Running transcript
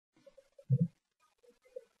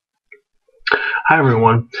Hi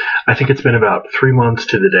everyone. I think it's been about 3 months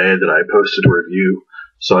to the day that I posted a review,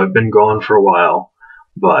 so I've been gone for a while,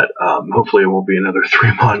 but hopefully it won't be another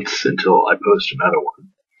 3 months until I post another one.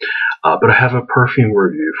 But I have a perfume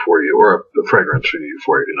review for you, or a fragrance review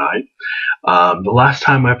for you tonight. The last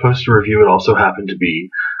time I posted a review, it also happened to be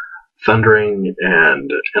thundering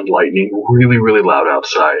and lightning, really, really loud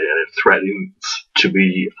outside, and it threatens to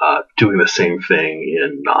be doing the same thing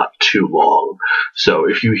in not too long. So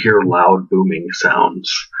if you hear loud booming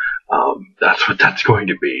sounds, that's what that's going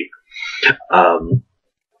to be.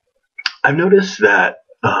 I've noticed that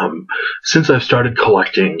since I've started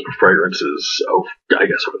collecting fragrances, I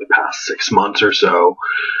guess over the past 6 months or so,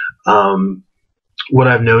 what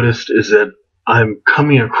I've noticed is that I'm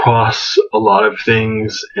coming across a lot of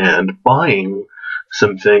things and buying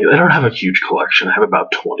some things. I don't have a huge collection. I have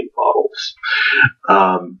about 20 bottles.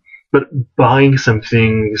 But buying some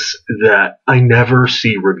things that I never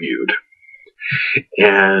see reviewed.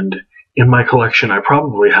 And in my collection, I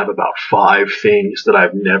probably have about 5 things that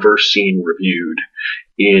I've never seen reviewed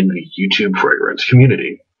in the YouTube fragrance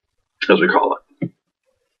community, as we call it.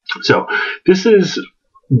 So this is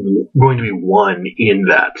going to be one in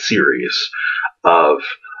that series of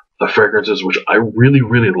fragrances which I really,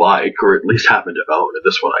 really like, or at least happen to own, and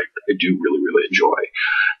this one I do really, really enjoy,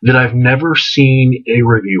 that I've never seen a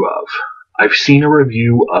review of. I've seen a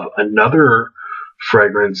review of another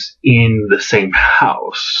fragrance in the same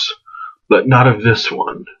house, but not of this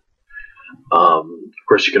one. Of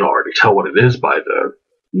course, you can already tell what it is by the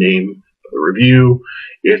name of the review.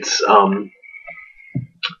 It's from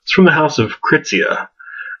the house of Krizia,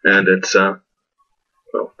 and it's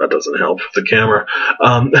well, that doesn't help the camera.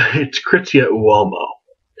 It's Krizia Uomo.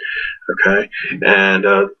 Okay, and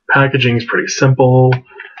packaging is pretty simple.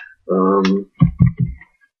 The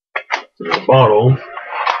bottle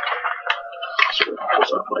sort of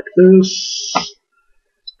goes up like this,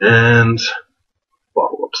 and the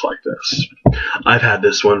bottle looks like this. I've had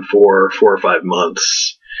this one for 4 or 5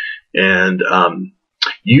 months, and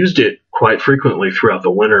used it quite frequently throughout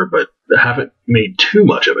the winter, but I haven't made too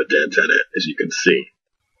much of a dent in it, as you can see.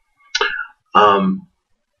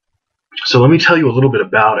 So let me tell you a little bit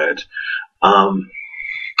about it.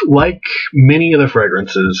 Like many of the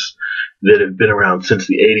fragrances that have been around since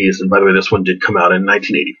the 80s, and by the way, this one did come out in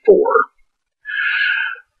 1984,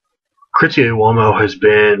 Krizia Uomo has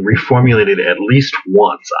been reformulated at least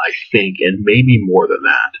once, I think, and maybe more than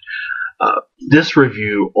that. This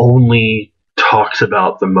review only talks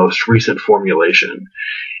about the most recent formulation,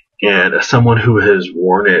 and as someone who has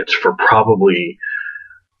worn it for probably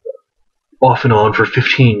off and on for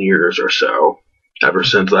 15 years or so, ever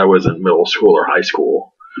since I was in middle school or high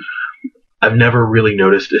school, I've never really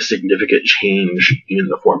noticed a significant change in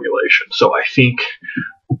the formulation. So I think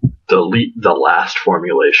the last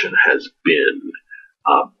formulation has been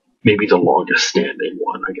maybe the longest standing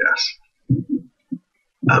one, I guess.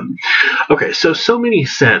 Okay, so many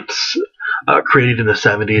scents created in the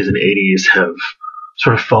 70s and 80s have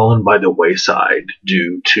sort of fallen by the wayside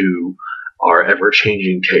due to our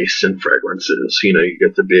ever-changing tastes in fragrances. You know, you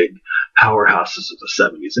get the big powerhouses of the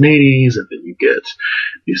 70s and 80s, and then you get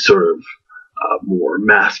these sort of more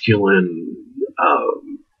masculine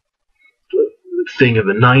thing of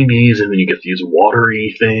the 90s, and then you get these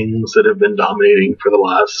watery things that have been dominating for the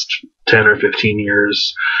last 10 or 15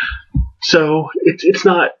 years. So it's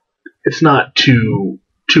not too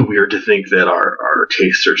weird to think that our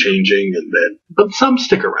tastes are changing, but some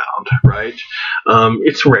stick around, right?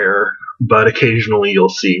 It's rare, but occasionally you'll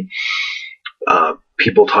see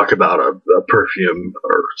people talk about a perfume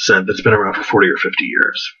or scent that's been around for 40 or 50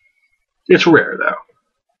 years. It's rare, though.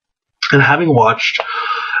 And having watched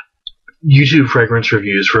YouTube fragrance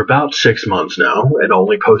reviews for about 6 months now, and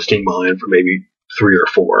only posting mine for maybe 3 or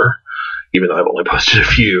 4, even though I've only posted a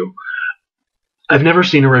few, I've never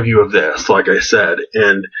seen a review of this, like I said,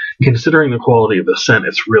 and considering the quality of the scent,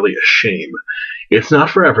 it's really a shame. It's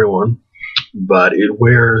not for everyone, but it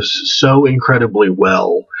wears so incredibly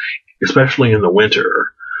well, especially in the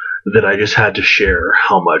winter, that I just had to share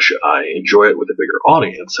how much I enjoy it with a bigger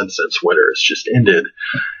audience. And since winter has just ended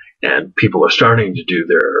and people are starting to do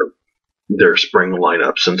their spring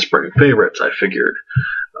lineups and spring favorites, I figured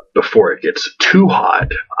before it gets too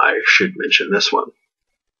hot, I should mention this one.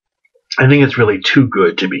 I think it's really too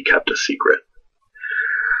good to be kept a secret.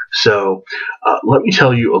 So let me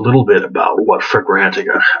tell you a little bit about what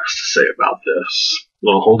Fragrantica has to say about this.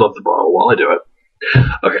 I'll hold up the bottle while I do it.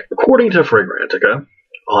 Okay, according to Fragrantica,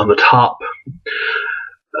 on the top,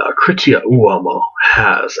 Krizia Uomo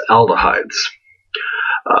has aldehydes,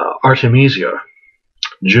 artemisia,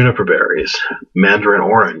 juniper berries, mandarin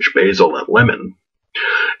orange, basil, and lemon.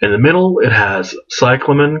 In the middle, it has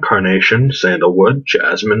cyclamen, carnation, sandalwood,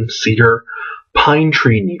 jasmine, cedar, pine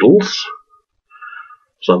tree needles,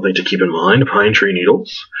 something to keep in mind, pine tree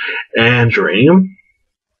needles, and geranium.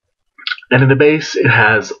 And in the base, it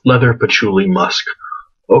has leather, patchouli, musk,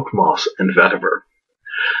 oak moss, and vetiver.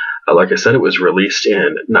 Like I said, it was released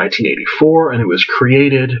in 1984, and it was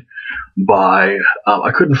created by,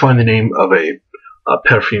 I couldn't find the name of a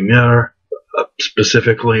parfumeur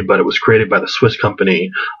specifically, but it was created by the Swiss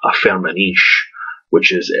company Firmenich,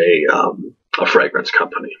 which is a fragrance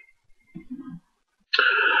company.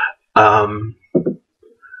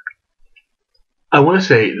 I want to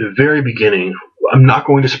say the very beginning, I'm not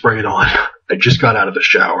going to spray it on. I just got out of the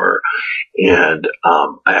shower, and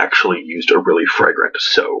I actually used a really fragrant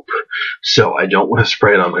soap. So I don't want to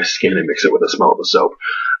spray it on my skin and mix it with the smell of the soap.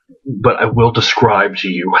 But I will describe to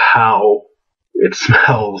you how it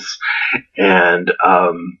smells, and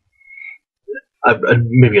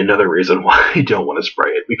maybe another reason why I don't want to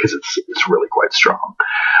spray it, because it's really quite strong.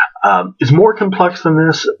 It's more complex than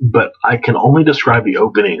this, but I can only describe the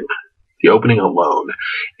opening. The opening alone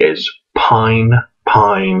is pine,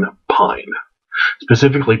 pine, pine.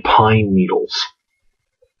 Specifically pine needles.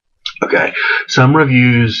 Okay, some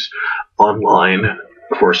reviews online,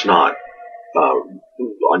 of course not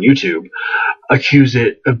on YouTube, accuse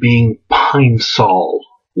it of being pine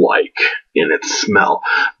sol-like in its smell.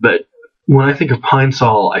 But when I think of pine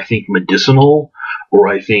sol, I think medicinal, or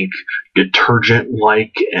I think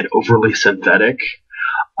detergent-like and overly synthetic.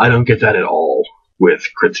 I don't get that at all with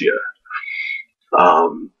Krizia.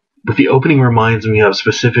 But the opening reminds me of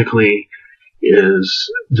specifically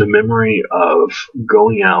is the memory of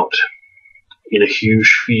going out in a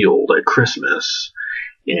huge field at Christmas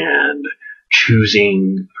and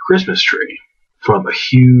choosing a Christmas tree from a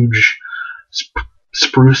huge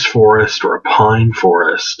spruce forest or a pine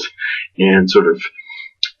forest, and sort of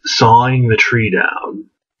sawing the tree down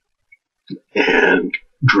and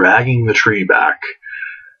dragging the tree back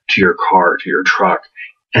to your car, to your truck,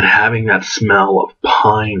 and having that smell of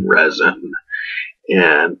pine resin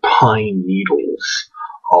and pine needles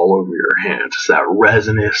all over your hands. It's that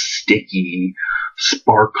resinous, sticky,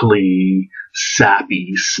 sparkly,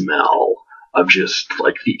 sappy smell of just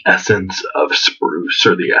like the essence of spruce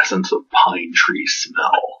or the essence of pine tree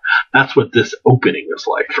smell. That's what this opening is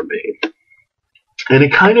like for me. And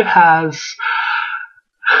it kind of has,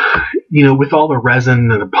 with all the resin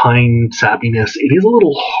and the pine sappiness, it is a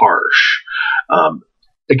little harsh.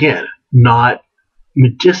 Again, not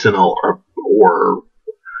medicinal or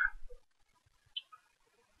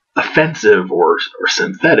offensive or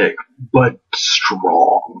synthetic, but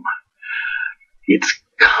strong. It's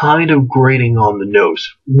kind of grating on the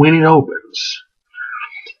nose when it opens.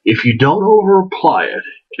 If you don't over apply it,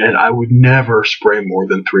 and I would never spray more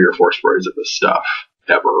than 3 or 4 sprays of this stuff,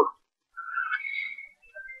 ever,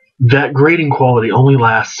 that grating quality only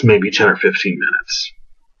lasts maybe 10 or 15 minutes.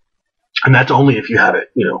 And that's only if you have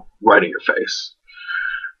it, right in your face.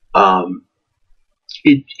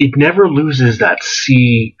 It never loses that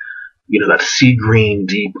sea green,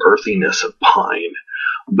 deep earthiness of pine.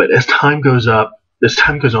 But as time goes on,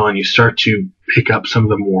 you start to pick up some of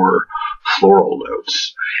the more floral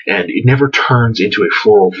notes. And it never turns into a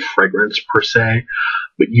floral fragrance per se,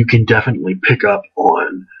 but you can definitely pick up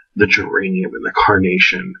on the geranium and the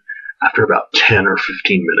carnation after about 10 or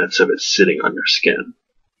 15 minutes of it sitting on your skin.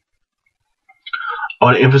 I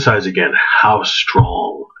want to emphasize again how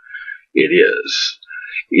strong it is.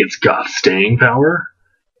 It's got staying power,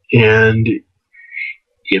 and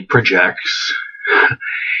it projects,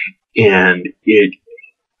 and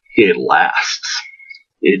it lasts.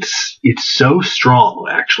 It's so strong,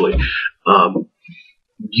 actually. I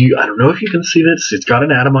don't know if you can see this. It's got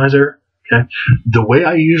an atomizer. Okay, the way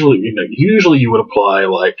I usually you would apply,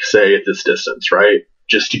 like, say, at this distance, right,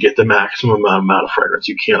 just to get the maximum amount of fragrance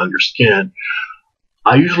you can on your skin.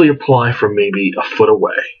 I usually apply from maybe a foot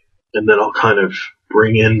away, and then I'll kind of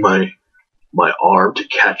bring in my arm to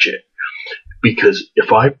catch it. Because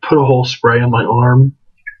if I put a whole spray on my arm,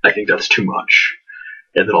 I think that's too much.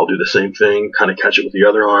 And then I'll do the same thing, kind of catch it with the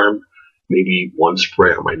other arm, maybe one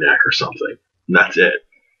spray on my neck or something, and that's it.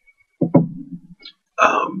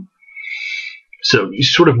 So you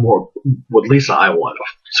sort of more, what at least I want,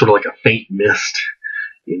 sort of like a faint mist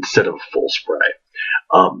instead of a full spray.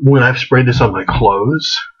 When I've sprayed this on my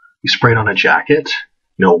clothes, you spray it on a jacket,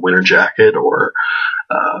 a winter jacket or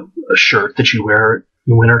a shirt that you wear in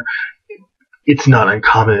the winter, it's not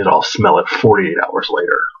uncommon at all. Smell it 48 hours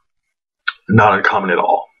later. Not uncommon at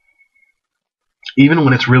all. Even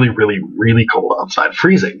when it's really, really, really cold outside,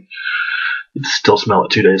 freezing, you still smell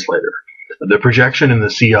it 2 days later. The projection and the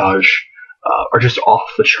sillage are just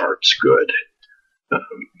off the charts good.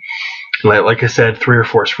 Like I said, 3 or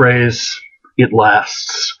 4 sprays, it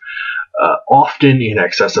lasts often in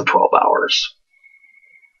excess of 12 hours.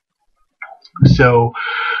 So,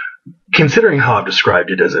 considering how I've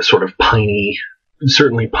described it as a sort of piney,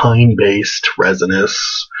 certainly pine-based,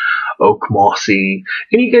 resinous, oak mossy,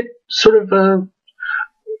 and you get sort of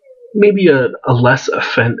maybe a less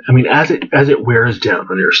I mean, as it wears down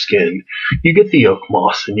on your skin, you get the oak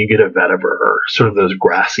moss and you get a vetiver, sort of those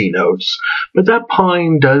grassy notes, but that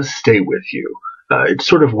pine does stay with you. It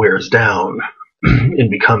sort of wears down and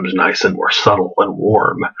becomes nice and more subtle and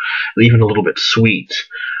warm, and even a little bit sweet.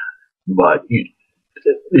 But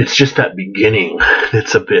it's just that beginning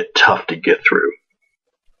that's a bit tough to get through.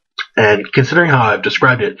 And considering how I've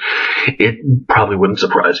described it, it probably wouldn't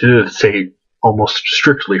surprise you to say almost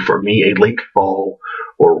strictly for me a late fall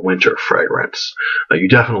or winter fragrance. You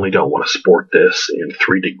definitely don't want to sport this in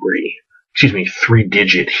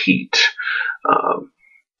 3-digit heat.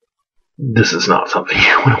 This is not something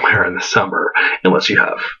you want to wear in the summer unless you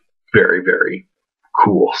have very, very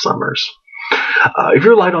cool summers. If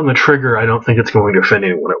you're light on the trigger, I don't think it's going to offend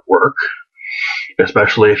anyone at work,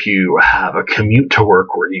 especially if you have a commute to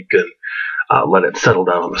work where you can let it settle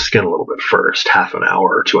down on the skin a little bit first, half an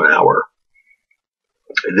hour to an hour.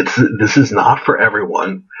 This is not for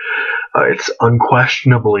everyone. It's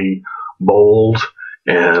unquestionably bold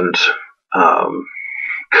and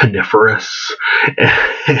coniferous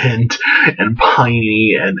and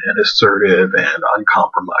piney and assertive and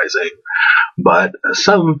uncompromising. But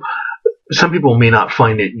some people may not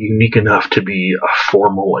find it unique enough to be a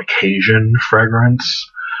formal occasion fragrance,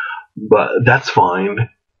 but that's fine.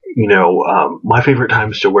 My favorite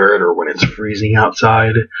times to wear it are when it's freezing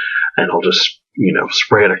outside, and I'll just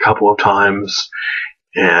spray it a couple of times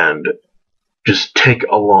and just take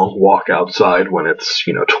a long walk outside when it's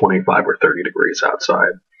 25 or 30 degrees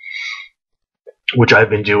outside, which I've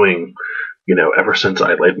been doing ever since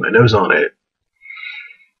I laid my nose on it,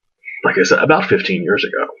 like I said, about 15 years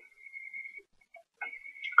ago.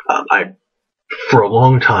 For a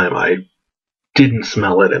long time I didn't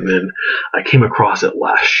smell it, and then I came across it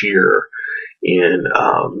last year in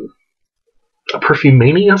a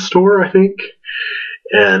Perfumania store, I think,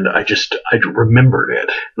 and I remembered it,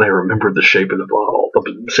 and I remembered the shape of the bottle.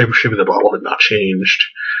 The shape of the bottle had not changed,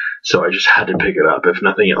 so I just had to pick it up, if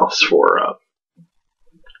nothing else, for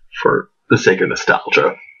the sake of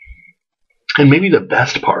nostalgia. And maybe the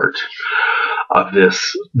best part of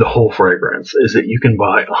the whole fragrance, is that you can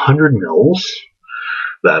buy 100 mils,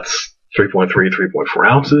 that's 3.3, 3.4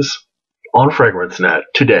 ounces, on FragranceNet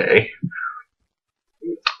today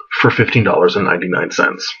for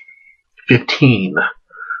 $15.99. $15,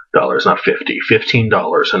 not 50,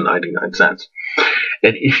 $15.99.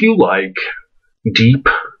 And if you like deep,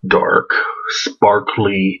 dark,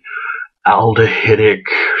 sparkly, aldehydic,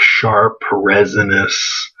 sharp,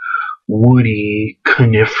 resinous, woody,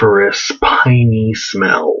 coniferous, piney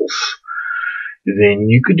smells, then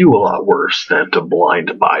you could do a lot worse than to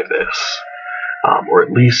blind buy this, or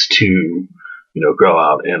at least to go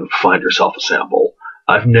out and find yourself a sample.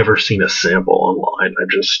 I've never seen a sample online. I've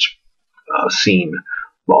just seen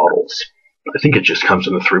bottles. I think it just comes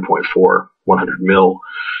in the 3.4 100 mil.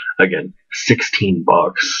 Again, $16.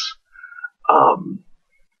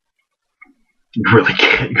 You really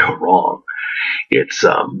can't go wrong. It's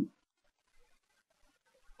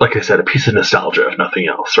like I said, a piece of nostalgia, if nothing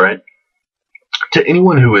else, right? To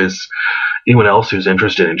anyone else who's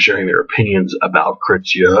interested in sharing their opinions about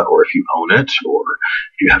Krizia, or if you own it, or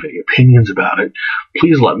if you have any opinions about it,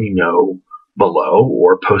 please let me know below,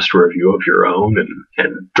 or post a review of your own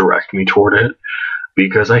and direct me toward it,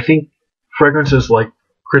 because I think fragrances like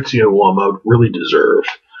Krizia Uomo really deserve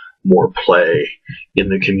more play in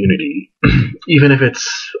the community, even if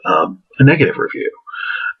it's a negative review.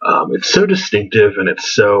 It's so distinctive and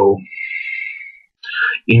it's so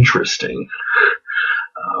interesting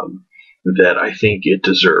that I think it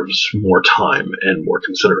deserves more time and more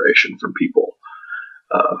consideration from people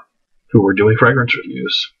who are doing fragrance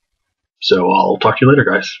reviews. So I'll talk to you later,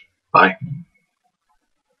 guys. Bye.